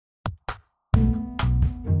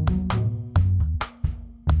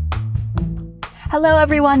Hello,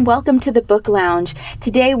 everyone. Welcome to the Book Lounge.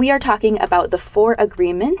 Today, we are talking about The Four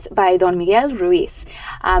Agreements by Don Miguel Ruiz.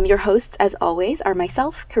 Your hosts, as always, are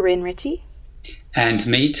myself, Corinne Ritchie. And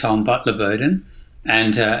me, Tom Butler-Burden.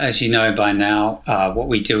 And as you know by now, what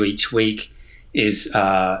we do each week is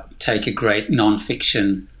take a great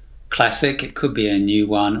non-fiction classic. It could be a new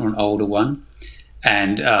one or an older one.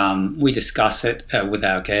 And we discuss it with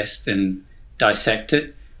our guest and dissect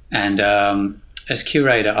it. And as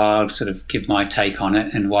curator, I'll sort of give my take on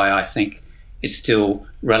it and why I think it's still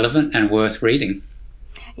relevant and worth reading.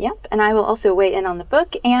 Yep, and I will also weigh in on the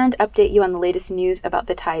book and update you on the latest news about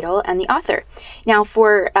the title and the author. Now,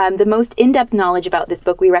 for the most in-depth knowledge about this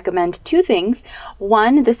book, we recommend two things.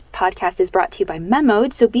 One, this podcast is brought to you by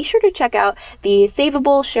Memode, so be sure to check out the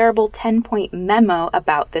savable, shareable 10-point memo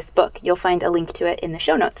about this book. You'll find a link to it in the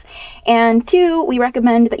show notes. And two, we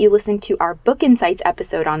recommend that you listen to our Book Insights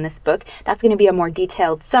episode on this book. That's going to be a more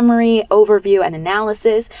detailed summary, overview, and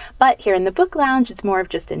analysis. But here in the Book Lounge, it's more of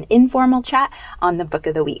just an informal chat on the book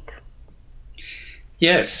of the week.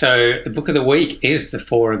 Yes, so the book of the week is The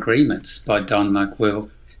Four Agreements by Don Miguel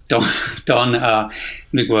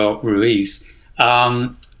Ruiz.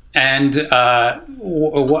 What's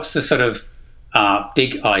the sort of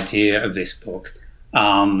big idea of this book?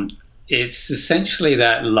 It's essentially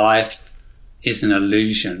that life is an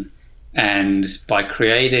illusion, and by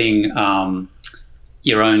creating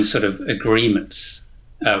your own sort of agreements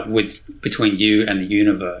between you and the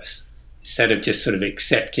universe, instead of just sort of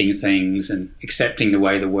accepting things and accepting the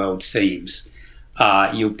way the world seems,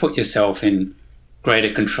 you'll put yourself in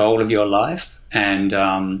greater control of your life and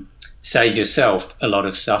save yourself a lot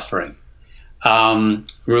of suffering.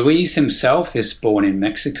 Ruiz himself is born in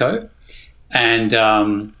Mexico,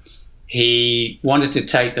 and he wanted to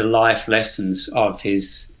take the life lessons of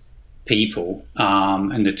his people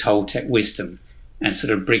and the Toltec wisdom and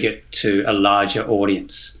sort of bring it to a larger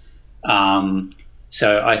audience.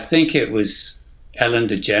 So I think it was Ellen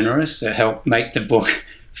DeGeneres that helped make the book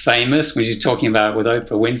famous when she's talking about it with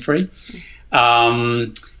Oprah Winfrey.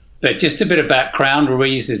 But just a bit of background,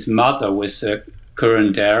 Ruiz's mother was a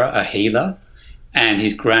curandera, a healer, and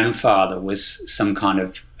his grandfather was some kind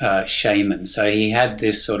of shaman. So he had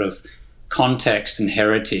this sort of context and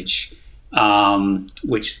heritage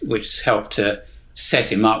which helped to set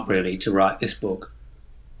him up really to write this book.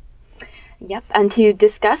 Yep, and to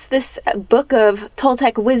discuss this book of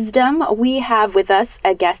Toltec wisdom, we have with us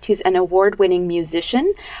a guest who's an award-winning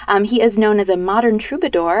musician. He is known as a modern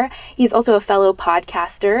troubadour. He's also a fellow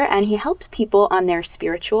podcaster, and he helps people on their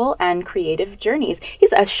spiritual and creative journeys.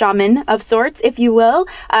 He's a shaman of sorts, if you will.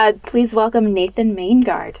 Please welcome Nathan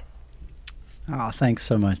Maingard. Oh, thanks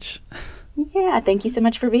so much. Yeah, thank you so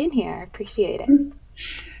much for being here. I appreciate it.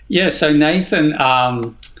 Yeah, so Nathan,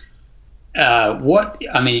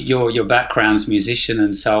 your background's musician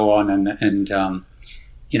and so on, and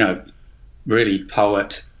really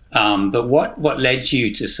poet. But what led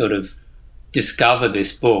you to sort of discover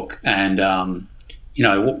this book, and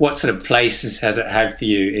what sort of places has it had for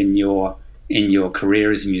you in your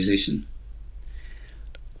career as a musician?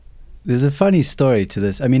 There's a funny story to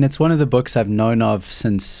this. I mean, it's one of the books I've known of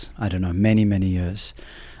since, I don't know, many, many years.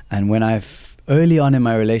 And when early on in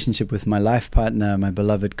my relationship with my life partner, my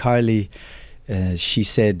beloved Carly, she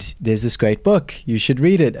said, there's this great book, you should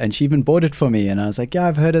read it. And she even bought it for me. And I was like, yeah,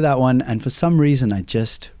 I've heard of that one. And for some reason, I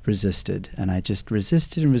just resisted. And I just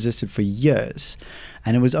resisted and resisted for years.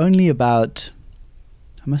 And it was only about,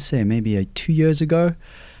 I must say, maybe 2 years ago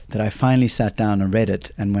that I finally sat down and read it.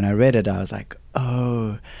 And when I read it, I was like,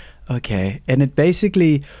 oh, okay. And it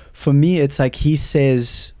basically, for me, it's like he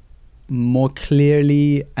says more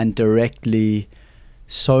clearly and directly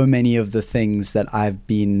so many of the things that I've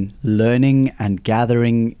been learning and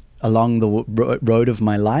gathering along the road of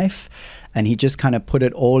my life. And he just kind of put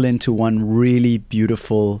it all into one really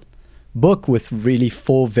beautiful book with really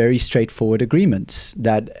 4 very straightforward agreements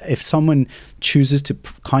that if someone chooses to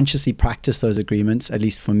consciously practice those agreements, at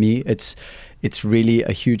least for me, it's really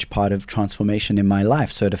a huge part of transformation in my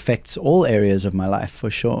life. So it affects all areas of my life for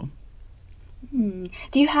sure.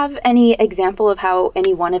 Do you have any example of how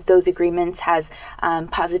any one of those agreements has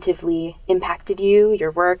positively impacted you, your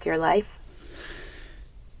work, your life?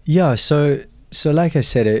 Yeah, so like I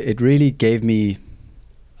said, it really gave me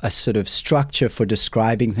a sort of structure for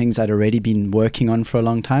describing things I'd already been working on for a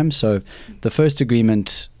long time. So the first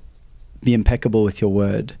agreement, be impeccable with your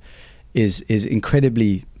word, is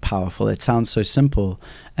incredibly powerful. It sounds so simple,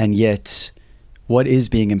 and yet what is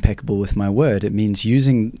being impeccable with my word? It means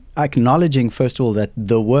acknowledging, first of all, that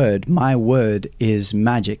the word, my word, is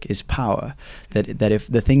magic, is power. That if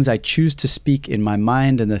the things I choose to speak in my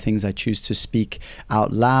mind and the things I choose to speak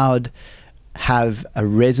out loud have a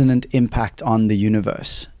resonant impact on the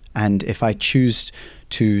universe. And if I choose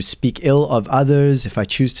to speak ill of others, if I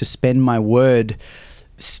choose to spend my word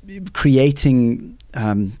creating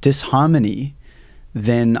disharmony,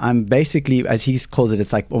 then I'm basically, as he calls it,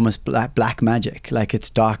 it's like almost black magic, like it's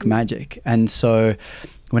dark magic. And so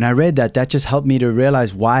when I read that, that just helped me to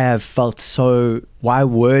realize why why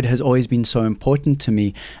word has always been so important to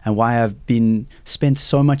me, and why I've spent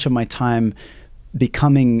so much of my time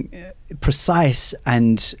becoming precise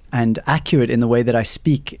and accurate in the way that I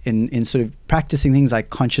speak, in sort of practicing things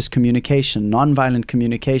like conscious communication, nonviolent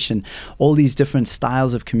communication, all these different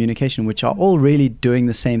styles of communication, which are all really doing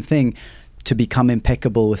the same thing, to become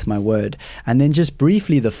impeccable with my word. And then just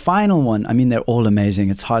briefly, the final one, I mean, they're all amazing.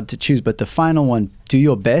 It's hard to choose, but the final one, do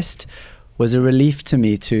your best, was a relief to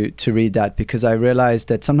me to read that, because I realized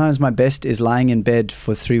that sometimes my best is lying in bed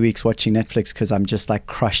for 3 weeks watching Netflix because I'm just like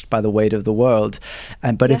crushed by the weight of the world.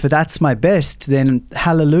 But if that's my best, then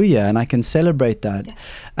hallelujah, and I can celebrate that. Yeah.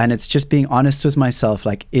 And it's just being honest with myself,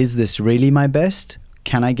 like, is this really my best?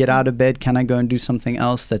 Can I get out of bed? Can I go and do something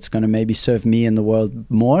else that's going to maybe serve me and the world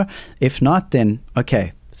more? If not, then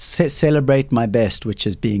okay, celebrate my best, which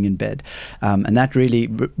is being in bed. And that really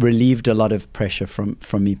relieved a lot of pressure from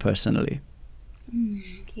me personally.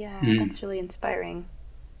 That's really inspiring.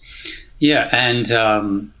 Yeah, and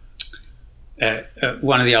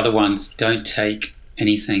one of the other ones, don't take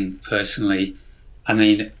anything personally. I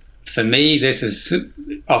mean, for me, this is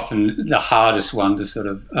often the hardest one to sort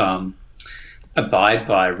of abide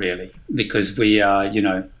by, really, because we are,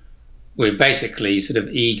 we're basically sort of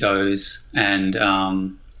egos, and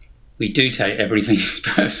we do take everything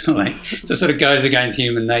personally. So it sort of goes against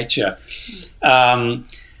human nature.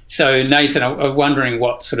 So Nathan, I'm wondering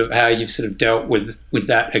how you've sort of dealt with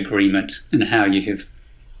that agreement, and how you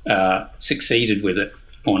have succeeded with it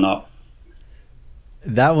or not.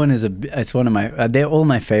 That one it's one of my, they're all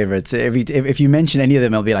my favorites. If you mention any of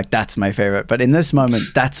them, I'll be like, that's my favorite. But in this moment,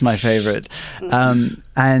 that's my favorite. And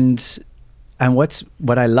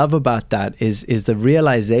what I love about that is the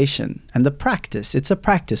realization and the practice. It's a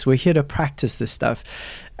practice. We're here to practice this stuff.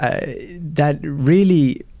 That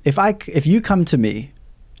really, if you come to me,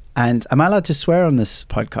 and am I allowed to swear on this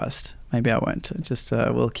podcast? Maybe I won't. Just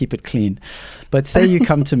we'll keep it clean. But say you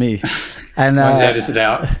come to me, and edit it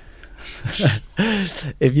out.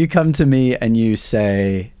 If you come to me and you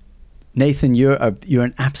say, Nathan, you're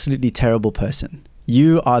an absolutely terrible person.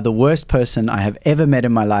 You are the worst person I have ever met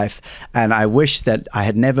in my life, and I wish that I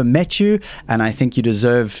had never met you, and I think you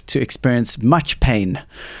deserve to experience much pain.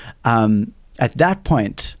 At that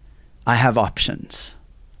point, I have options.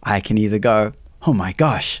 I can either go, oh my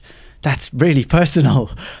gosh, that's really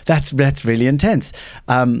personal. That's really intense.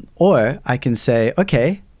 Or I can say,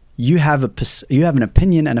 okay, you have an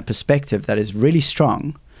opinion and a perspective that is really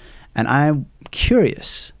strong, and I'm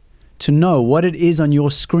curious to know what it is on your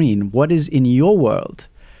screen, what is in your world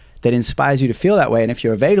that inspires you to feel that way. And if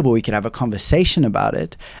you're available, we can have a conversation about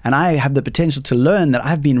it. And I have the potential to learn that I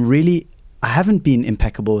haven't been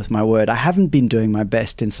impeccable with my word. I haven't been doing my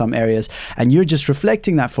best in some areas. And you're just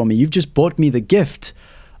reflecting that for me. You've just bought me the gift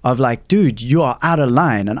of like, dude, you are out of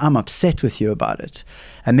line and I'm upset with you about it.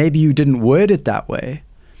 And maybe you didn't word it that way.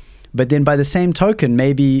 But then by the same token,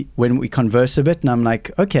 maybe when we converse a bit and I'm like,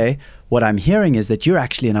 okay, what I'm hearing is that you're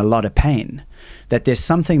actually in a lot of pain, that there's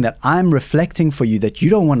something that I'm reflecting for you that you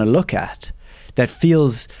don't want to look at, that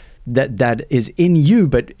feels that is in you,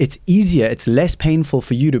 but it's easier, it's less painful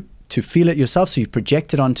for you to feel it yourself. So you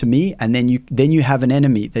project it onto me, and then you have an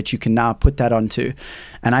enemy that you can now put that onto.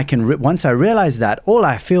 And I can, once I realize that, all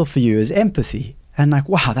I feel for you is empathy. And like,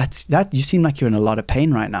 wow, that you seem like you're in a lot of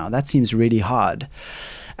pain right now. That seems really hard.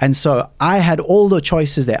 And so I had all the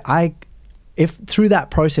choices there. If through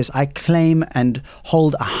that process, I claim and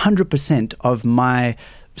hold 100% of my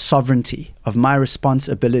sovereignty, of my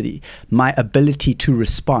responsibility, my ability to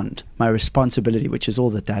respond, my responsibility, which is all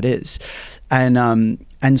that is.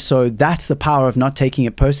 And so that's the power of not taking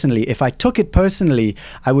it personally. If I took it personally,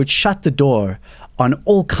 I would shut the door on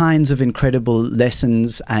all kinds of incredible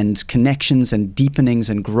lessons and connections and deepenings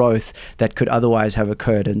and growth that could otherwise have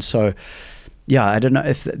occurred. And so, yeah, I don't know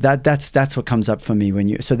if that's what comes up for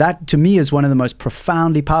me so that to me is one of the most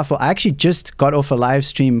profoundly powerful. I actually just got off a live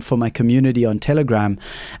stream for my community on Telegram,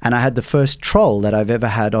 and I had the first troll that I've ever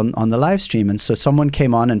had on the live stream. And so someone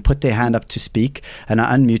came on and put their hand up to speak, and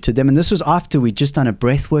I unmuted them. And this was after we'd just done a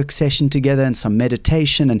breathwork session together and some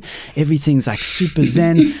meditation, and everything's like super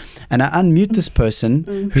zen. And I unmute this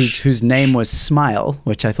person whose name was Smile,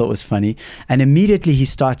 which I thought was funny. And immediately he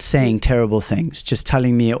starts saying terrible things, just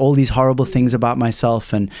telling me all these horrible things about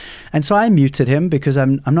myself. And so I muted him because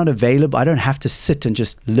I'm not available. I don't have to sit and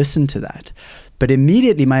just listen to that. But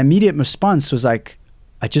immediately, my immediate response was like,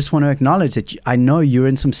 I just want to acknowledge that I know you're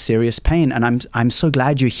in some serious pain, and I'm so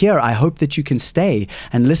glad you're here. I hope that you can stay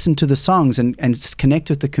and listen to the songs and connect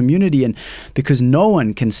with the community, and because no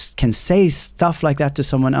one can say stuff like that to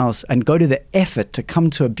someone else and go to the effort to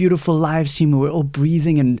come to a beautiful live stream where we're all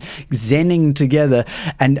breathing and zenning together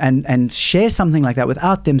and share something like that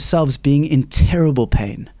without themselves being in terrible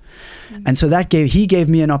pain. And so he gave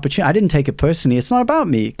me an opportunity. I didn't take it personally. It's not about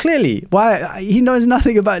me. Clearly, why he knows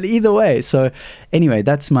nothing about it either way. So anyway,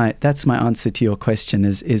 that's my answer to your question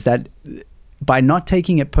is that by not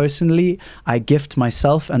taking it personally, I gift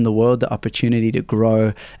myself and the world the opportunity to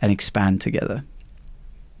grow and expand together.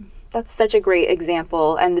 That's such a great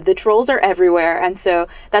example, and the trolls are everywhere, and so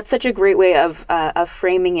that's such a great way of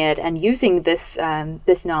framing it and using this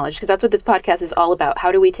this knowledge, because that's what this podcast is all about.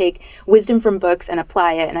 How do we take wisdom from books and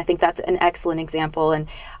apply it? And I think that's an excellent example. And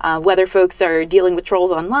whether folks are dealing with trolls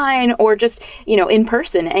online or just in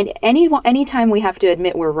person, and anytime we have to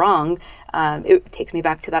admit we're wrong. It takes me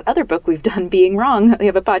back to that other book we've done, Being Wrong. We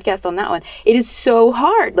have a podcast on that one. It is so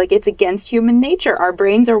hard. Like, it's against human nature. Our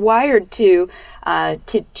brains are wired to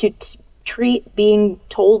treat being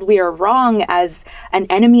told we are wrong as an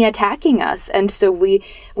enemy attacking us. And so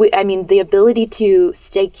the ability to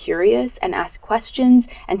stay curious and ask questions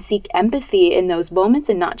and seek empathy in those moments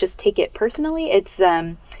and not just take it personally, it's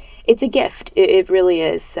a gift. It really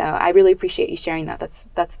is. So I really appreciate you sharing that.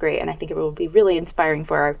 That's great. And I think it will be really inspiring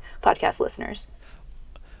for our podcast listeners.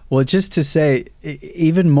 Well, just to say,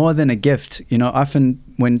 even more than a gift, often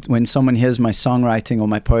when someone hears my songwriting or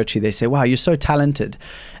my poetry, they say, wow, you're so talented.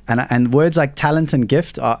 And words like talent and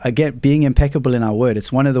gift are, again, being impeccable in our word.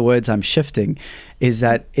 It's one of the words I'm shifting, is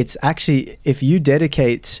that it's actually, if you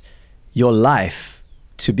dedicate your life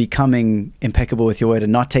to becoming impeccable with your word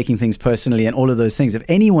and not taking things personally and all of those things, if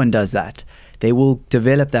anyone does that, they will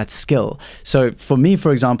develop that skill. So for me,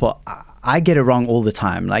 for example, I get it wrong all the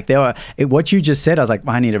time. Like what you just said, I was like,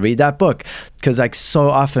 I need to read that book, because like so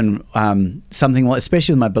often something will,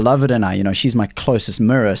 especially with my beloved and I, she's my closest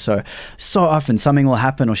mirror. So often something will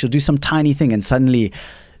happen, or she'll do some tiny thing, and suddenly,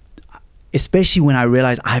 especially when I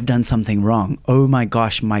realize I've done something wrong, oh my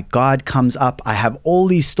gosh, my guard comes up. I have all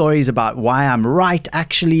these stories about why I'm right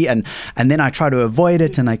actually, and then I try to avoid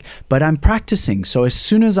it, but I'm practicing. So as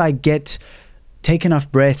soon as I take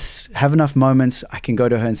enough breaths, have enough moments, I can go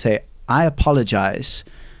to her and say, I apologize,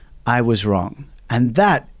 I was wrong. And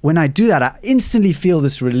that, when I do that, I instantly feel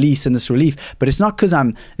this release and this relief. But it's not because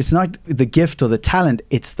it's not the gift or the talent,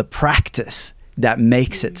 it's the practice that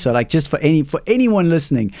makes it. So like, just for anyone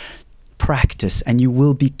listening, practice, and you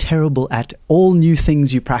will be terrible at all new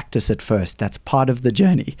things you practice at first. That's part of the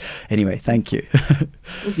journey. Anyway, thank you.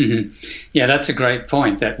 Mm-hmm. Yeah, that's a great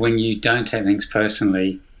point, that when you don't take things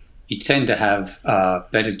personally, you tend to have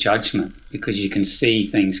better judgment, because you can see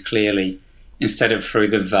things clearly instead of through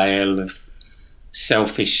the veil of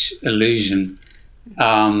selfish illusion.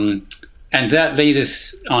 And that leads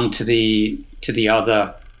us on to the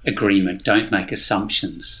other agreement: don't make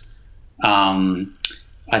assumptions.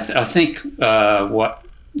 I think what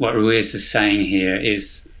Ruiz is saying here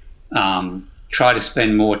is try to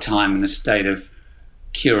spend more time in a state of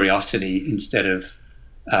curiosity instead of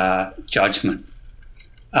judgment.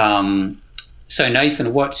 So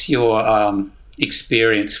Nathan, what's your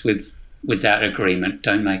experience with that agreement?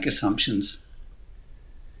 Don't make assumptions.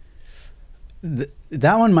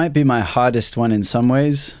 That one might be my hardest one in some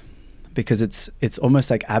ways, because it's almost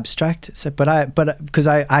like abstract. So, because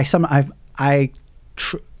I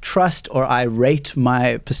trust, or I rate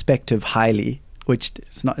my perspective highly, which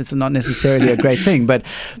it's not necessarily a great thing, but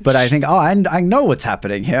I think, I know what's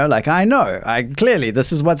happening here. Like, clearly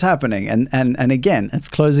this is what's happening. And again, it's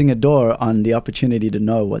closing a door on the opportunity to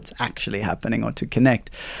know what's actually happening or to connect.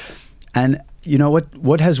 And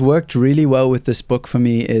what has worked really well with this book for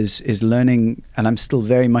me is learning, and I'm still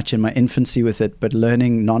very much in my infancy with it, but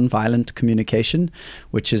learning nonviolent communication,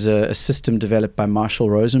 which is a system developed by Marshall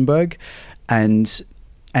Rosenberg.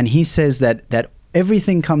 And he says that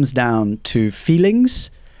everything comes down to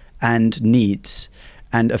feelings and needs.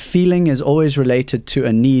 And a feeling is always related to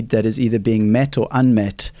a need that is either being met or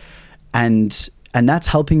unmet. And that's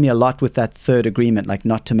helping me a lot with that third agreement, like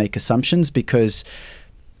not to make assumptions, because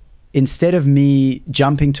instead of me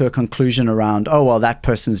jumping to a conclusion around, that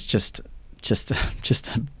person's just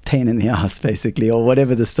a pain in the ass, basically, or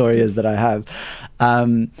whatever the story is that I have,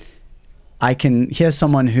 I can hear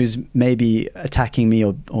someone who's maybe attacking me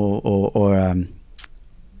or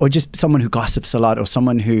just someone who gossips a lot, or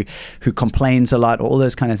someone who complains a lot, or all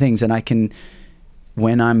those kind of things. And I can,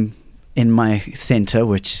 when I'm in my center,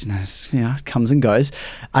 which comes and goes,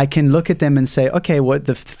 I can look at them and say, okay, what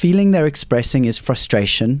the feeling they're expressing is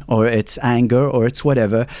frustration, or it's anger, or it's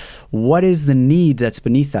whatever. What is the need that's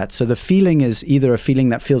beneath that? So the feeling is either a feeling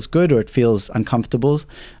that feels good or it feels uncomfortable.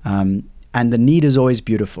 And the need is always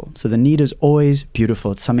beautiful. So the need is always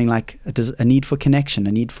beautiful. It's something like a need for connection,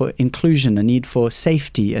 a need for inclusion, a need for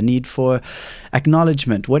safety, a need for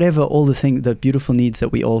acknowledgement, whatever, all the beautiful needs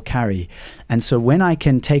that we all carry. And so when I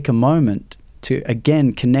can take a moment to,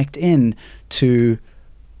 again, connect in to,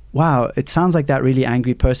 wow, it sounds like that really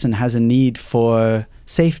angry person has a need for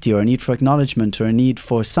safety, or a need for acknowledgement, or a need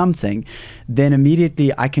for something, then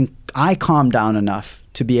immediately I calm down enough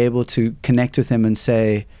to be able to connect with them and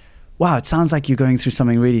say, wow, it sounds like you're going through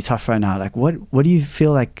something really tough right now. Like, what do you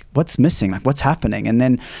feel like? What's missing? Like, what's happening? And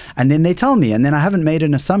then they tell me, and then I haven't made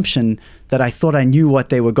an assumption that I thought I knew what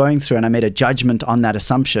they were going through, and I made a judgment on that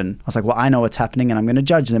assumption. I was like, well, I know what's happening, and I'm going to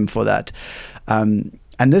judge them for that. And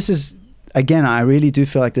this is, again, I really do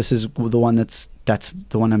feel like this is the one that's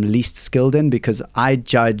the one I'm least skilled in, because I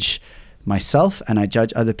judge myself and I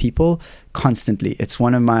judge other people constantly. It's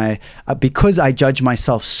one of my, because I judge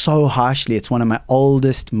myself so harshly, it's one of my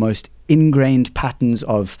oldest, most ingrained patterns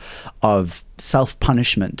of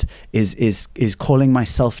self-punishment is calling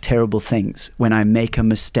myself terrible things when I make a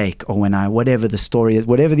mistake, or when whatever the story is,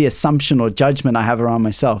 whatever the assumption or judgment I have around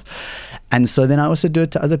myself. And so then I also do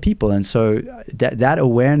it to other people. And so that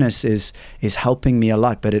awareness is helping me a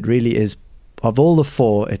lot, but it really is, of all the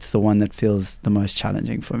four, it's the one that feels the most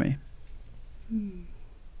challenging for me.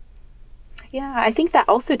 Yeah, I think that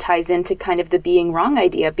also ties into kind of the being wrong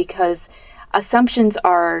idea, because assumptions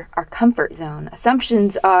are our comfort zone.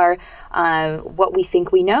 Assumptions are what we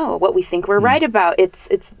think we know, what we think we're right about.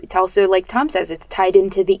 It's also, like Tom says, it's tied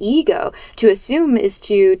into the ego. To assume is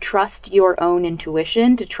to trust your own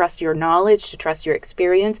intuition, to trust your knowledge, to trust your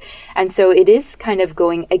experience. And so it is kind of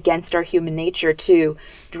going against our human nature to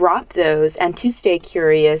drop those and to stay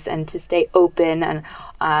curious and to stay open. And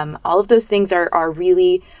all of those things are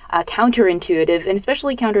really counterintuitive, and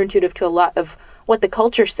especially counterintuitive to a lot of what the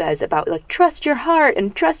culture says about, like, trust your heart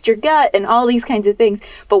and trust your gut and all these kinds of things.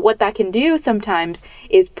 But what that can do sometimes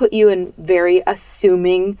is put you in very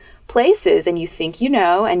assuming places, and you think you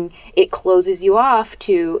know, and it closes you off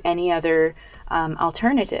to any other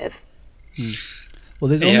alternative. Well,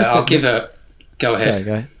 there's almost go ahead. Sorry,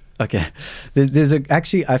 go ahead. Okay.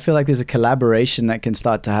 Actually, I feel like there's a collaboration that can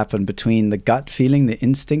start to happen between the gut feeling, the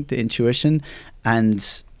instinct, the intuition, and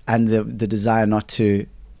the desire not to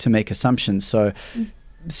make assumptions. So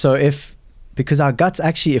because our guts,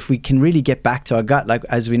 actually, if we can really get back to our gut, like,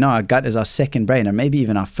 as we know, our gut is our second brain, or maybe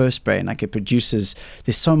even our first brain. Like, it produces,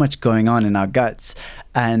 there's so much going on in our guts.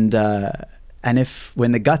 And if,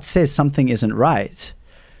 when the gut says something isn't right,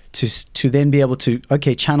 to then be able to,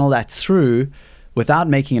 okay, channel that through without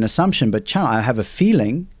making an assumption, but I have a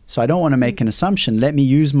feeling, so I don't want to make an assumption. Let me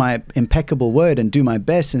use my impeccable word and do my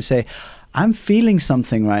best and say, I'm feeling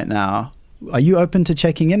something right now. Are you open to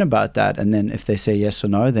checking in about that? And then if they say yes or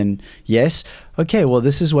no, then yes. Okay, well,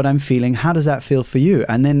 this is what I'm feeling. How does that feel for you?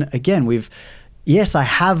 And then again, I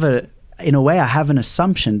have an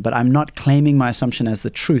assumption, but I'm not claiming my assumption as the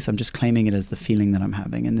truth. I'm just claiming it as the feeling that I'm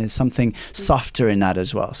having. And there's something softer in that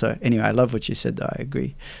as well. So anyway, I love what you said, though. I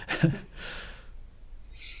agree.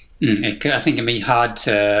 I think it can be hard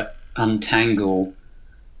to untangle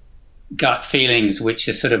gut feelings, which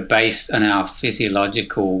are sort of based on our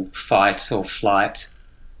physiological fight or flight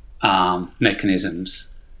mechanisms,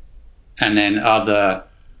 and then other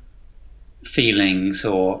feelings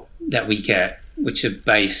or that we get, which are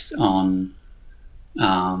based on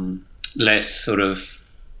less sort of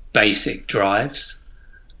basic drives,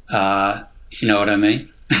 if you know what I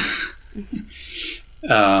mean.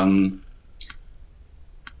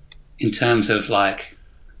 In terms of, like,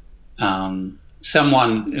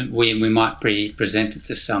 someone, we might be presented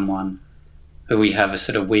to someone who we have a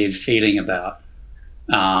sort of weird feeling about,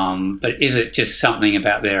 but is it just something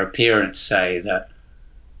about their appearance, say, that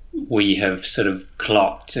we have sort of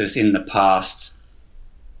clocked as in the past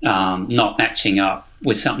not matching up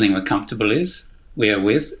with something we're comfortable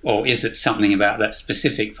with, or is it something about that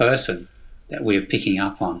specific person that we're picking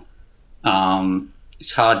up on?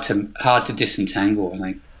 It's hard to disentangle, I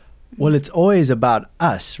think. Well, it's always about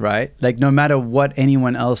us, right? Like, no matter what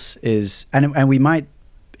anyone else is, and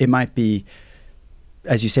it might be,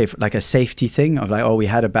 as you say, like a safety thing of, like, oh, we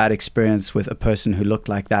had a bad experience with a person who looked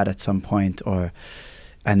like that at some point, or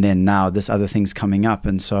and then now this other thing's coming up.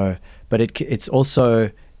 And so, but it's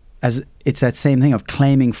also, as it's that same thing of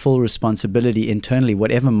claiming full responsibility internally,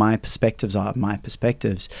 whatever my perspectives are, my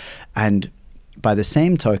perspectives. And by the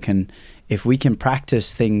same token, if we can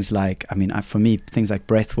practice things like, for me, things like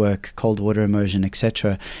breath work, cold water immersion,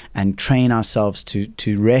 etc., and train ourselves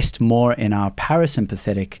to rest more in our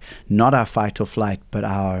parasympathetic, not our fight or flight, but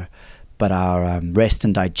our rest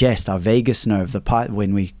and digest, our vagus nerve, the part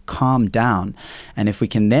when we calm down. And if we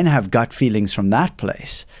can then have gut feelings from that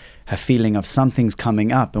place, a feeling of something's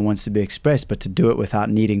coming up and wants to be expressed, but to do it without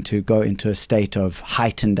needing to go into a state of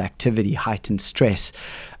heightened activity, heightened stress,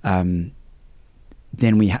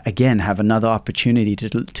 then we again have another opportunity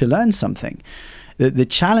to learn something. The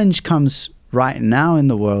challenge comes right now in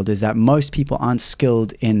the world is that most people aren't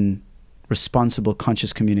skilled in responsible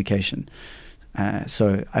conscious communication.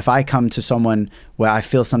 So if I come to someone where I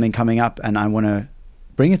feel something coming up and I want to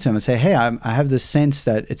bring it to them and say, hey, I have this sense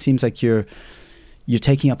that it seems like you're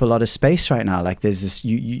taking up a lot of space right now. Like there's this,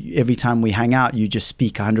 you every time we hang out, you just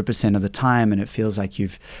speak 100% of the time, and it feels like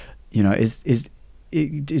you've, how does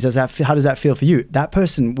that feel for you? That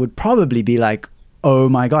person would probably be like, oh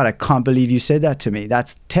my God, I can't believe you said that to me.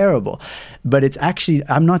 That's terrible. But it's actually,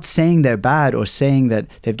 I'm not saying they're bad or saying that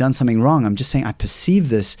they've done something wrong. I'm just saying I perceive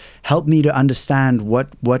this. Help me to understand what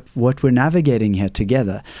we're navigating here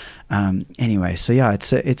together. Anyway, so yeah,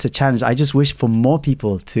 it's a challenge. I just wish for more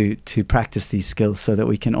people to practice these skills so that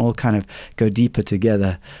we can all kind of go deeper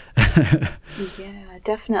together. Yeah,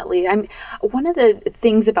 definitely. One of the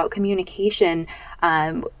things about communication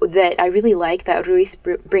that I really like that Ruiz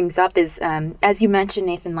brings up is, as you mentioned,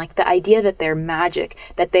 Nathan, like the idea that they're magic,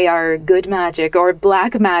 that they are good magic or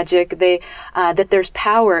black magic, that there's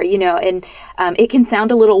power, and it can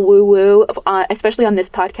sound a little woo-woo, especially on this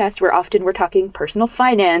podcast where often we're talking personal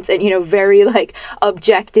finance and, very like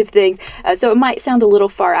objective things. So it might sound a little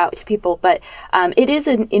far out to people, but it is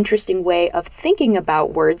an interesting way of thinking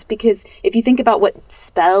about words, because if you think about what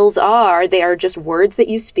spells are, they are just words that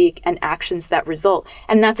you speak and actions that result.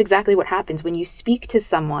 And that's exactly what happens when you speak to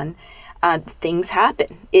someone. Things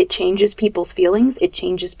happen. It changes people's feelings. It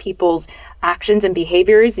changes people's actions and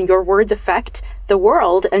behaviors. And your words affect the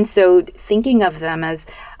world. And so thinking of them as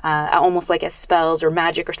almost like as spells or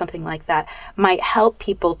magic or something like that might help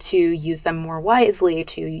people to use them more wisely,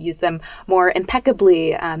 to use them more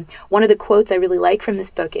impeccably. One of the quotes I really like from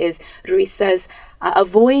this book is, Ruiz says,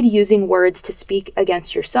 avoid using words to speak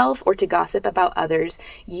against yourself or to gossip about others.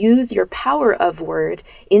 Use your power of word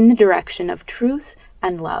in the direction of truth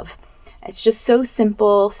and love. It's just so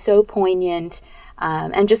simple, so poignant,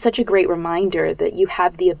 and just such a great reminder that you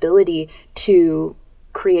have the ability to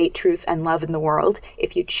create truth and love in the world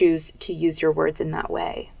if you choose to use your words in that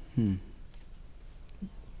way.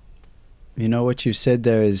 What you said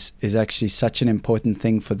there is actually such an important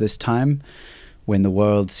thing for this time when the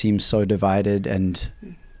world seems so divided and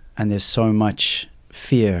there's so much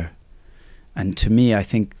fear. And to me, I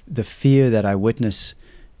think the fear that I witness,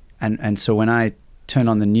 and so when I turn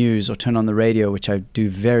on the news or turn on the radio, which I do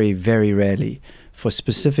very, very rarely, for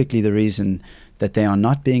specifically the reason that they are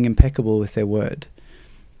not being impeccable with their word,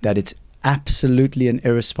 that it's absolutely an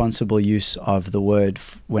irresponsible use of the word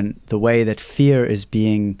when the way that fear is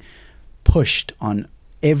being pushed on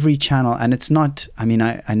every channel. And it's not, I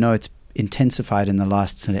know it's intensified in the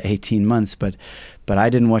last sort of 18 months, but I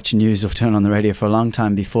didn't watch news or turn on the radio for a long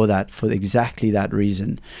time before that for exactly that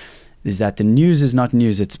reason, is that the news is not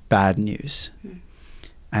news, it's bad news.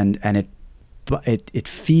 And it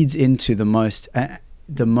feeds into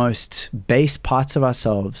the most base parts of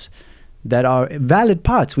ourselves that are valid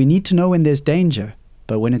parts. We need to know when there's danger,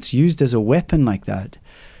 but when it's used as a weapon like that,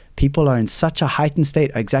 people are in such a heightened state,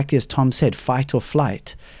 exactly as Tom said, fight or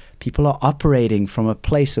flight. People are operating from a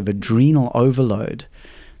place of adrenal overload,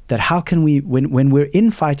 that how can we, when we're in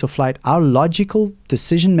fight or flight, our logical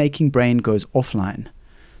decision-making brain goes offline.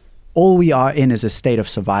 All we are in is a state of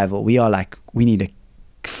survival. We are like, we need to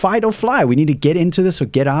fight or fly. We need to get into this or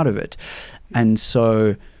get out of it. And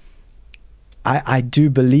so I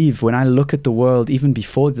do believe when I look at the world, even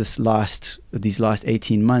before these last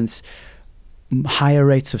 18 months, higher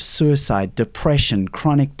rates of suicide, depression,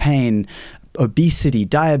 chronic pain, obesity,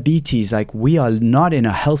 diabetes, like we are not in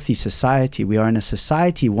a healthy society. We are in a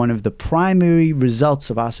society, one of the primary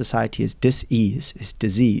results of our society is dis-ease, is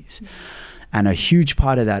disease. And a huge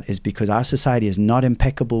part of that is because our society is not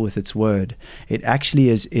impeccable with its word. It actually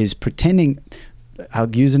is pretending.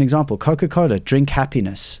 I'll use an example. Coca-Cola, drink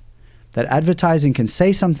happiness. That advertising can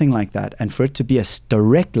say something like that, and for it to be a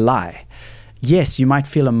direct lie. Yes, you might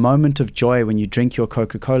feel a moment of joy when you drink your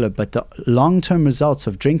Coca-Cola, but the long-term results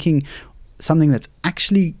of drinking something that's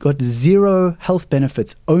actually got zero health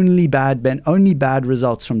benefits, only bad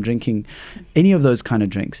results from drinking any of those kind of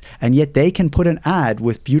drinks. And yet they can put an ad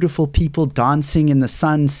with beautiful people dancing in the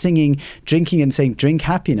sun, singing, drinking, and saying, drink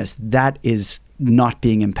happiness. That is not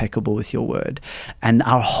being impeccable with your word. And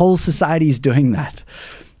our whole society is doing that.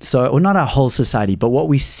 So, or not our whole society, but what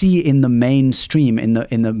we see in the mainstream, in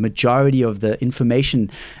the majority of the information.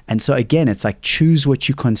 And so again, it's like, choose what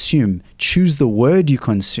you consume, choose the word you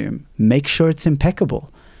consume, make sure it's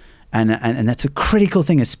impeccable. And that's a critical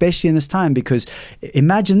thing, especially in this time, because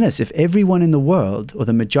imagine this: if everyone in the world, or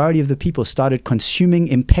the majority of the people, started consuming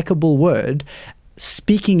impeccable word,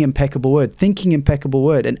 speaking impeccable word, thinking impeccable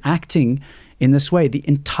word, and acting in this way, the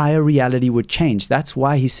entire reality would change. That's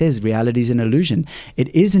why he says reality is an illusion. It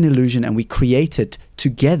is an illusion, and we create it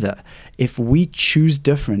together. If we choose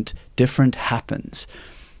different happens.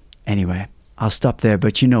 Anyway, I'll stop there,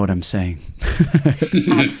 but you know what I'm saying.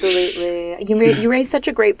 Absolutely. You raise such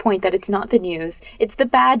a great point that it's not the news, it's the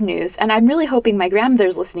bad news. And I'm really hoping my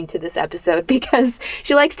grandmother's listening to this episode, because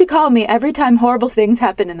she likes to call me every time horrible things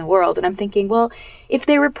happen in the world. And I'm thinking, well, if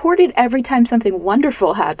they reported every time something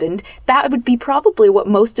wonderful happened, that would be probably what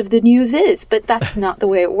most of the news is. But that's not the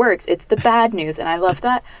way it works. It's the bad news. And I love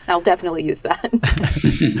that. And I'll definitely use that.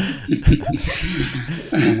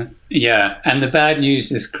 Yeah. And the bad news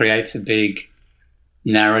just creates a big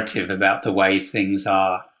narrative about the way things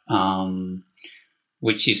are,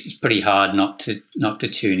 which is pretty hard not to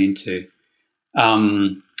tune into.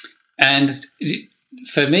 And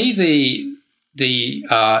for me, the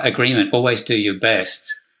agreement, always do your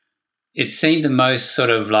best, it seemed the most sort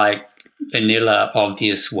of like vanilla,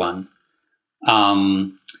 obvious one.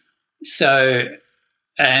 So,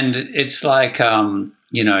 and it's like,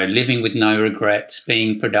 living with no regrets,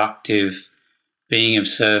 being productive, being of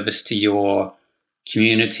service to your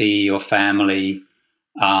community, your family,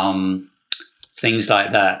 things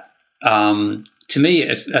like that. To me,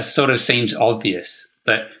 it sort of seems obvious,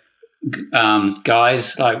 but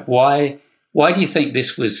guys, like, why do you think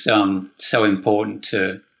this was so important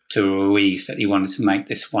to Ruiz, that he wanted to make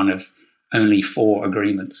this one of only 4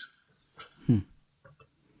 agreements?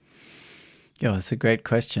 Yeah, that's a great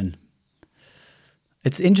question.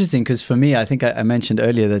 It's interesting because for me, I think I mentioned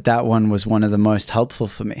earlier that one was one of the most helpful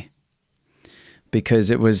for me,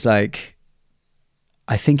 because it was like,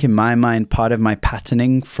 I think in my mind, part of my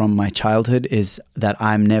patterning from my childhood is that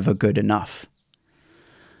I'm never good enough.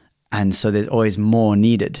 And so there's always more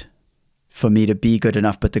needed for me to be good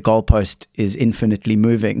enough, but the goalpost is infinitely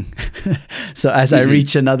moving. So as I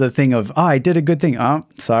reach another thing of, I did a good thing. Oh,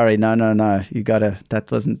 sorry, no, that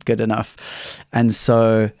wasn't good enough. And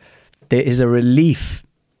so there is a relief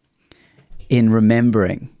in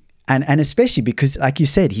remembering. And especially because, like you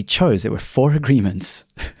said, he chose, there were 4 agreements.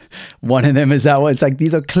 One of them is that one. It's like,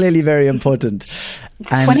 these are clearly very important. It's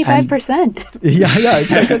 25%. Yeah,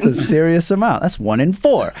 it's like, that's a serious amount. That's 1 in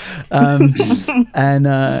 4. And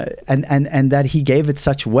that he gave it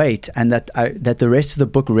such weight, and that the rest of the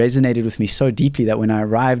book resonated with me so deeply that when I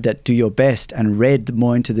arrived at Do Your Best and read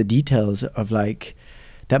more into the details of like,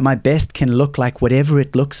 that my best can look like whatever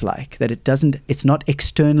it looks like, that it's not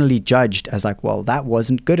externally judged as like, well, that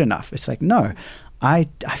wasn't good enough. It's like, no, I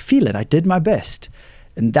feel it. I did my best.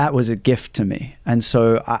 And that was a gift to me. And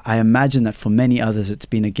so I imagine that for many others, it's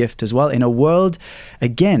been a gift as well. In a world,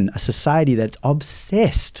 again, a society that's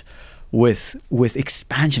obsessed with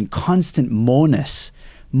expansion, constant moreness,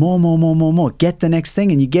 more. Get the next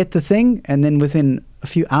thing, and you get the thing. And then within a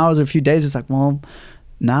few hours or a few days, it's like, well,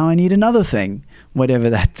 now I need another thing, whatever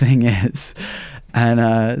that thing is.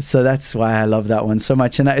 And so that's why I love that one so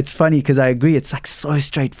much. And it's funny because I agree, it's like so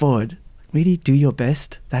straightforward. Really, do your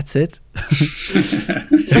best. That's it.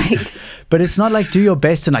 Right. But it's not like do your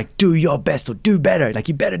best and like do your best or do better. Like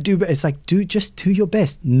you better do better. It's like just do your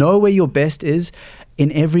best. Know where your best is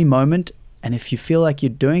in every moment. And if you feel like you're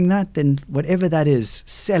doing that, then whatever that is,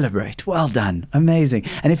 celebrate. Well done. Amazing.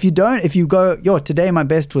 And if you don't, if you go, today my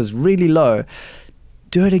best was really low,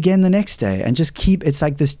 do it again the next day and just keep, it's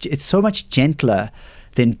like this, it's so much gentler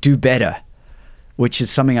than do better, which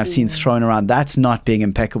is something I've seen thrown around. That's not being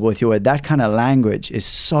impeccable with your word. That kind of language is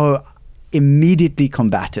so immediately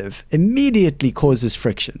combative, immediately causes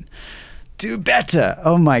friction. Do better.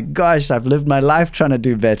 Oh my gosh, I've lived my life trying to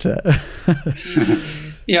do better.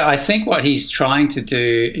 Yeah, I think what he's trying to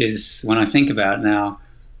do is, when I think about it now,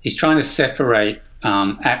 he's trying to separate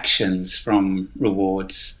actions from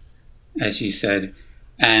rewards, as you said,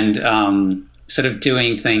 and sort of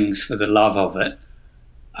doing things for the love of it,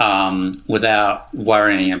 without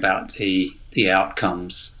worrying about the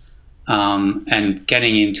outcomes, and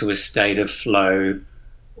getting into a state of flow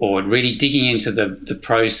or really digging into the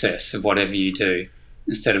process of whatever you do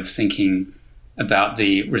instead of thinking about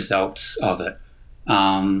the results of it.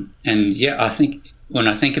 And yeah, I think when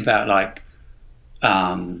I think about like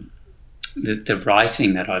the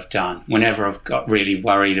writing that I've done, whenever I've got really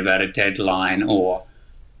worried about a deadline or,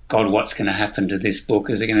 God, what's going to happen to this book?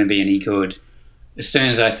 Is it going to be any good? As soon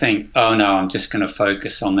as I think, oh no, I'm just going to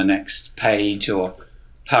focus on the next page or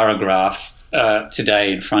paragraph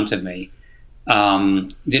today in front of me,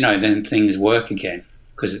 then things work again,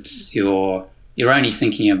 because it's you're only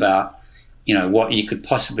thinking about, what you could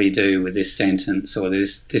possibly do with this sentence or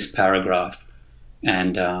this paragraph,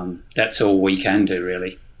 and that's all we can do,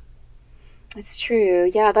 really. It's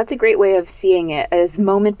true. Yeah, that's a great way of seeing it, as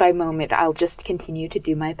moment by moment, I'll just continue to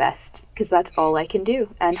do my best because that's all I can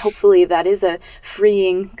do. And hopefully that is a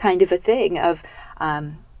freeing kind of a thing of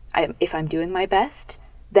if I'm doing my best,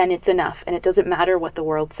 then it's enough. And it doesn't matter what the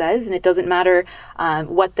world says, and it doesn't matter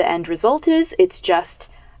what the end result is. It's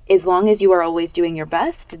just, as long as you are always doing your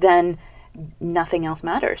best, then nothing else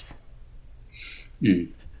matters.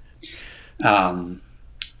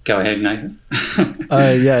 Go ahead, Nathan.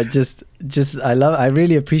 Yeah, just I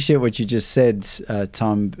really appreciate what you just said,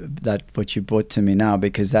 Tom, that what you brought to me now,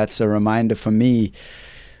 because that's a reminder for me,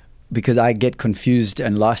 because I get confused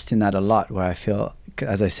and lost in that a lot, where I feel,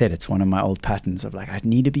 as I said, it's one of my old patterns of like, I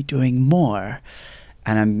need to be doing more.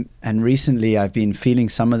 And recently I've been feeling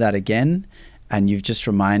some of that again, and you've just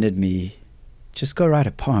reminded me, just go write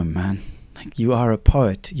a poem, man. Like, you are a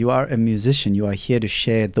poet, you are a musician, you are here to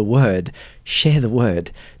share the word. Share the word.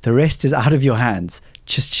 The rest is out of your hands.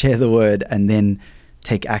 Just share the word and then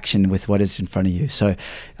take action with what is in front of you. So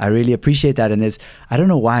I really appreciate that. And I don't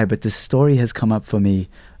know why, but this story has come up for me.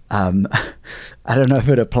 I don't know if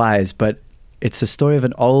it applies, but it's a story of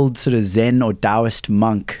an old sort of Zen or Taoist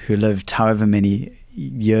monk who lived however many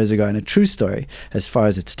years ago, and a true story as far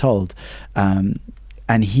as it's told.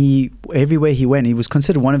 And everywhere he went, he was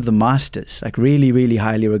considered one of the masters, like really, really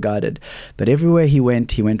highly regarded. But everywhere he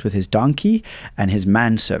went with his donkey and his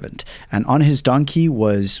manservant. And on his donkey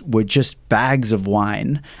were just bags of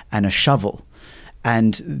wine and a shovel.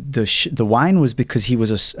 And the wine was because he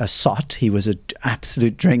was a sot. He was an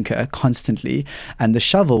absolute drinker constantly. And the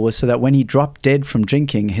shovel was so that when he dropped dead from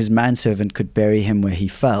drinking, his manservant could bury him where he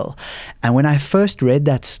fell. And when I first read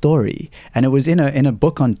that story, and it was in a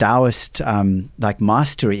book on Taoist like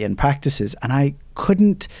mastery and practices, and I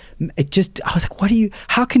was like,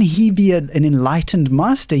 how can he be an enlightened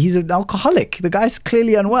master? He's an alcoholic. The guy's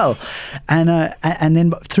clearly unwell. And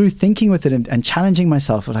then through thinking with it and challenging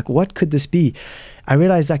myself, like, what could this be? I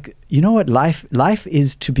realized, like, you know what? Life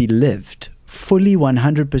is to be lived fully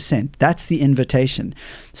 100%. That's the invitation.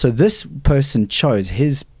 So this person chose,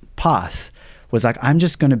 his path was like, I'm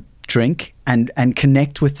just going to drink and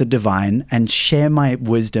connect with the divine and share my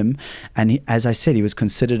wisdom. And as I said, he was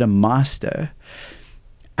considered a master.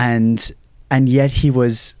 And yet he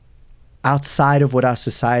was outside of what our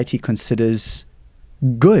society considers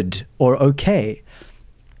good or okay.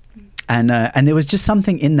 And there was just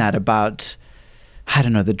something in that about, I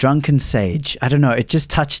don't know, the drunken sage. I don't know, it just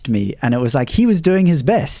touched me. And it was like he was doing his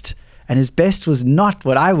best. And his best was not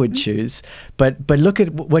what I would choose. But look at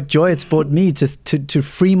what joy it's brought me to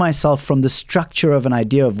free myself from the structure of an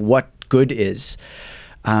idea of what good is.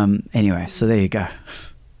 Anyway, so there you go.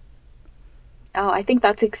 Oh, I think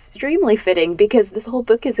that's extremely fitting, because this whole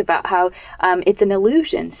book is about how it's an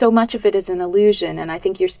illusion. So much of it is an illusion, and I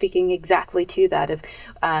think you're speaking exactly to that. Of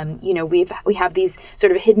we have these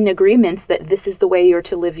sort of hidden agreements that this is the way you're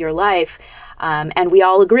to live your life, and we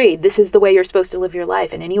all agree this is the way you're supposed to live your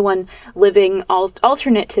life. And anyone living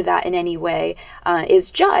alternate to that in any way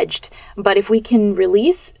is judged. But if we can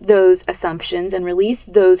release those assumptions and release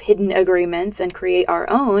those hidden agreements and create our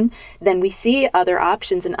own, then we see other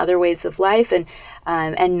options and other ways of life,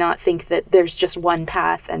 and not think that there's just one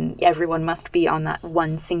path and everyone must be on that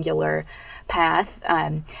one singular path.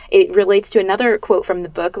 It relates to another quote from the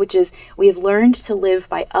book, which is, we have learned to live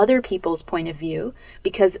by other people's point of view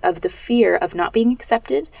because of the fear of not being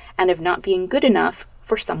accepted and of not being good enough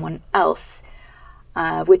for someone else.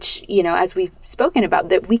 Which, as we've spoken about,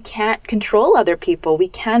 that we can't control other people. We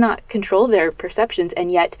cannot control their perceptions,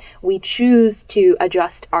 and yet we choose to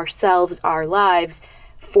adjust ourselves, our lives,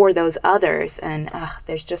 for those others. And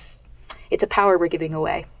it's a power we're giving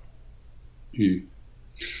away.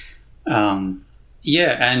 I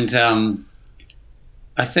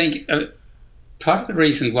think part of the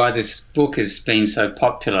reason why this book has been so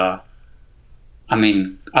popular, I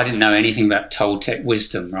mean, I didn't know anything about Toltec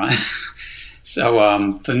wisdom, right?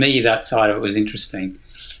 So for me, that side of it was interesting.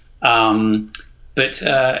 But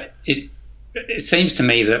it seems to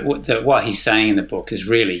me that what he's saying in the book is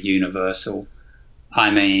really universal. I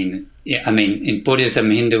mean, in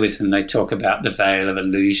Buddhism, Hinduism, they talk about the veil of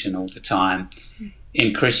illusion all the time.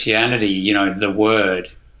 In Christianity, the word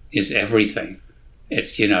is everything.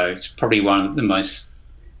 It's probably one of the most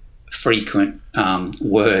frequent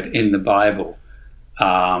word in the Bible.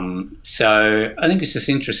 So I think it's just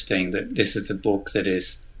interesting that this is a book that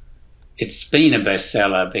it's been a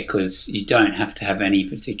bestseller because you don't have to have any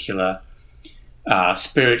particular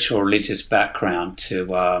spiritual or religious background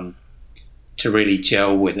to really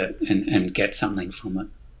gel with it and get something from it.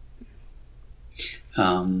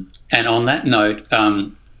 And on that note,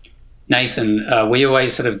 Nathan, we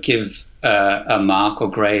always sort of give a mark or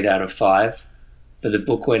grade out of 5 for the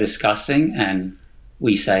book we're discussing, and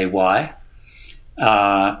we say why.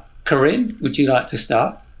 Corinne, would you like to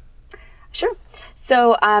start? Sure.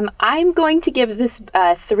 So I'm going to give this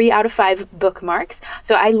 3 out of 5 bookmarks.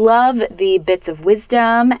 So I love the bits of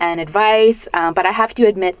wisdom and advice, but I have to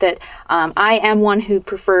admit that I am one who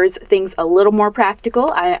prefers things a little more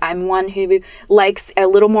practical. I'm one who likes a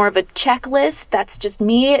little more of a checklist. That's just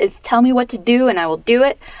me. It's tell me what to do and I will do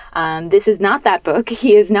it. This is not that book.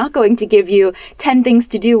 He is not going to give you 10 things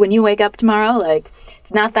to do when you wake up tomorrow.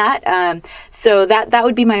 It's not that. So that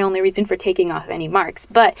would be my only reason for taking off any marks.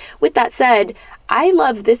 But with that said, I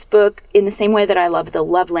love this book in the same way that I love the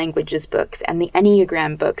love languages books and the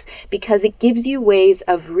Enneagram books, because it gives you ways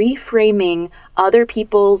of reframing other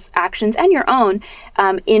people's actions and your own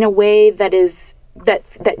in a way that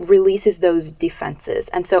releases those defenses.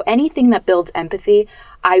 And so anything that builds empathy,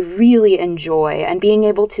 I really enjoy, and being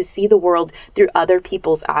able to see the world through other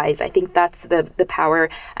people's eyes. I think that's the power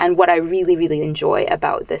and what I really, really enjoy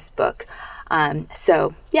about this book.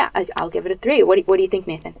 So yeah, I'll give it a 3. What do you think,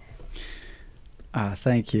 Nathan?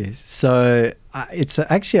 Thank you. So it's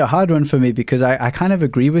actually a hard one for me because I kind of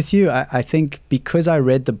agree with you. I think because I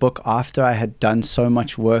read the book after I had done so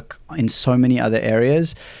much work in so many other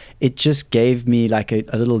areas, it just gave me like a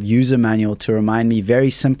little user manual to remind me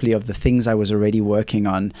very simply of the things I was already working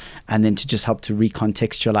on, and then to just help to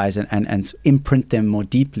recontextualize and imprint them more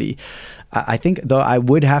deeply. I think, though, I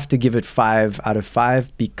would have to give it 5 out of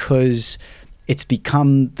 5 because it's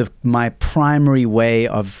become my primary way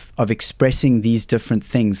of expressing these different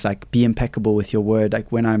things, like be impeccable with your word. Like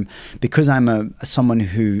because I'm someone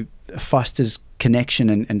who fosters connection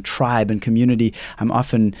and tribe and community, I'm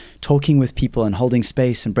often talking with people and holding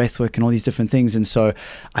space and breathwork and all these different things. And so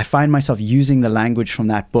I find myself using the language from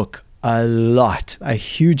that book a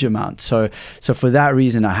huge amount. So for that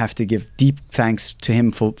reason, I have to give deep thanks to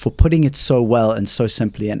him for putting it so well and so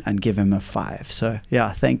simply, and give him a 5. So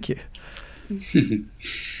yeah, thank you.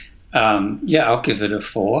 I'll give it a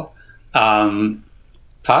 4.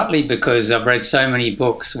 Partly because I've read so many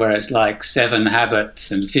books where it's like 7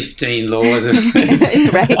 habits and 15 laws of this.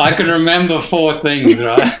 Right. I can remember 4 things,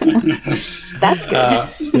 right? That's good.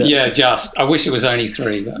 I wish it was only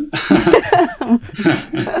 3. But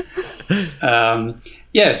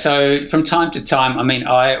so from time to time,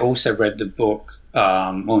 I also read the book,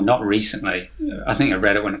 not recently. I think I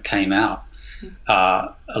read it when it came out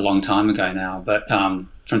a long time ago now. But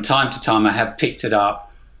from time to time, I have picked it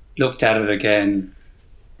up, looked at it again,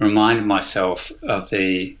 reminded myself of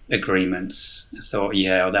the agreements. I thought,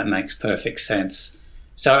 that makes perfect sense.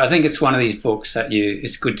 So I think it's one of these books that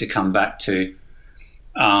it's good to come back to.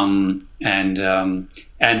 And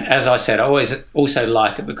as I said, I always also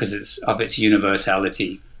like it because of its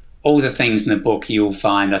universality. All the things in the book you'll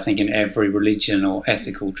find, I think, in every religion or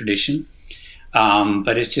ethical tradition.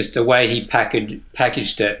 But it's just the way he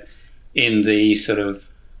packaged it in the sort of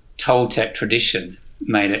Toltec tradition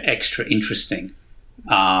made it extra interesting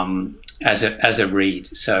as a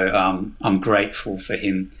read. So I'm grateful for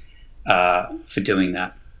him for doing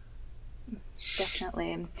that.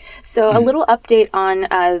 Definitely. So a little update on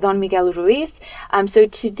Don Miguel Ruiz. So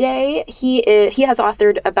today he has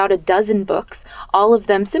authored about a dozen books, all of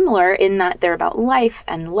them similar in that they're about life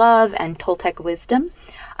and love and Toltec wisdom.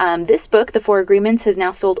 This book, The 4 Agreements, has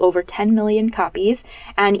now sold over 10 million copies,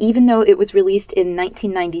 and even though it was released in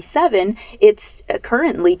 1997, it's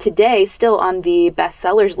currently today still on the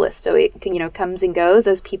bestsellers list. So it comes and goes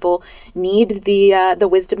as people need the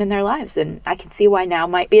wisdom in their lives, and I can see why now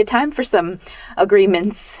might be a time for some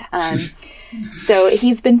agreements. So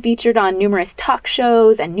he's been featured on numerous talk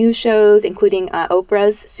shows and news shows, including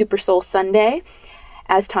Oprah's Super Soul Sunday.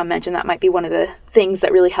 As Tom mentioned, that might be one of the things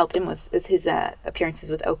that really helped him was his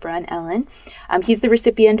appearances with Oprah and Ellen. He's the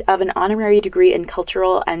recipient of an honorary degree in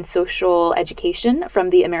cultural and social education from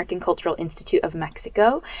the American Cultural Institute of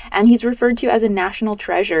Mexico, and he's referred to as a national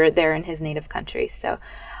treasure there in his native country. So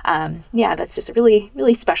yeah, that's just really,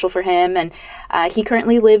 really special for him. And he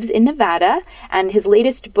currently lives in Nevada, and his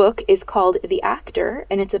latest book is called The Actor,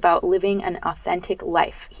 and it's about living an authentic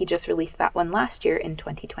life. He just released that one last year in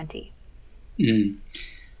 2020.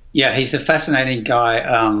 Yeah, he's a fascinating guy.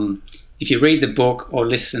 If you read the book or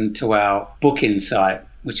listen to our book insight,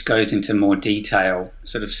 which goes into more detail,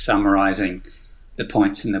 sort of summarizing the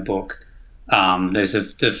points in the book, there's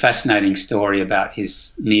a fascinating story about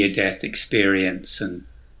his near-death experience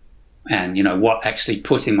and you know what actually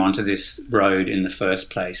put him onto this road in the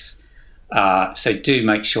first place. So do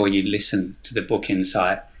make sure you listen to the book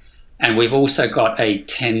insight. And we've also got a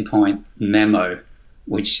 10-point memo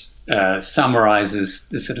which summarizes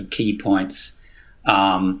the sort of key points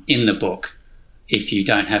in the book if you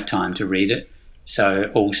don't have time to read it.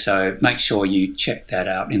 So also make sure you check that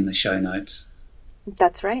out in the show notes.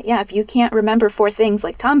 That's right. Yeah, if you can't remember 4 things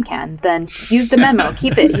like Tom can, then use the memo.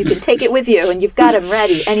 Keep it. You can take it with you, and you've got them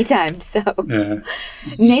ready anytime. So,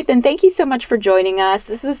 Nathan, thank you so much for joining us.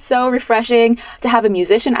 This was so refreshing to have a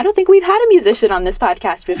musician. I don't think we've had a musician on this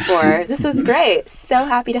podcast before. This was great. So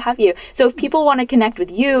happy to have you. So if people want to connect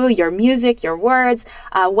with you, your music, your words,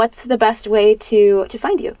 what's the best way to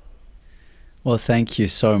find you? Well, thank you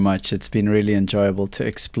so much. It's been really enjoyable to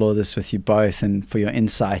explore this with you both and for your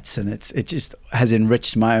insights. And it just has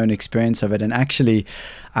enriched my own experience of it. And actually,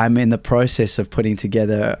 I'm in the process of putting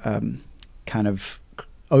together kind of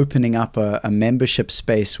opening up a membership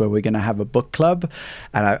space where we're going to have a book club.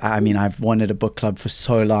 And I mean, I've wanted a book club for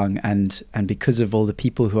so long, and because of all the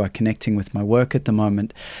people who are connecting with my work at the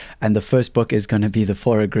moment, and the first book is going to be The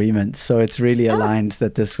 4 Agreements. So it's really aligned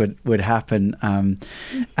that this would happen.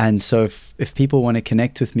 And so if people want to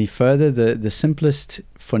connect with me further, the simplest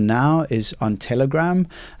for now is on Telegram.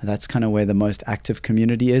 That's kind of where the most active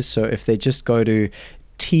community is. So if they just go to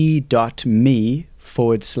t.me/we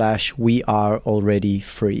are already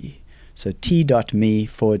free. So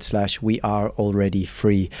t.me/we are already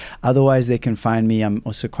free. Otherwise, they can find me. I'm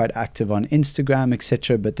also quite active on Instagram,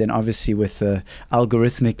 etc. But then obviously with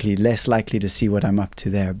algorithmically less likely to see what I'm up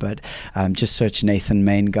to there. But just search Nathan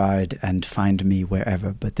Maingard and find me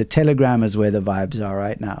wherever. But the Telegram is where the vibes are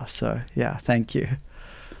right now. So yeah, thank you.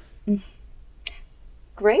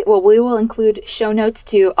 Great. Well, we will include show notes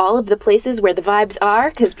to all of the places where the vibes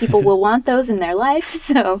are, because people will want those in their life.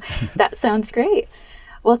 So that sounds great.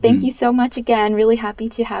 Well, thank you so much again. Really happy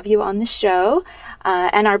to have you on the show.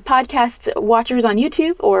 And our podcast watchers on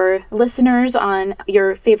YouTube or listeners on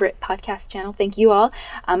your favorite podcast channel, thank you all.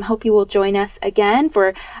 Hope you will join us again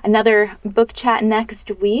for another book chat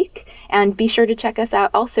next week. And be sure to check us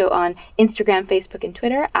out also on Instagram, Facebook, and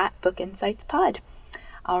Twitter at Book Insights Pod.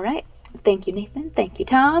 All right. Thank you, Nathan. Thank you,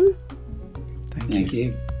 Tom. Thank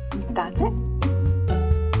you. That's it.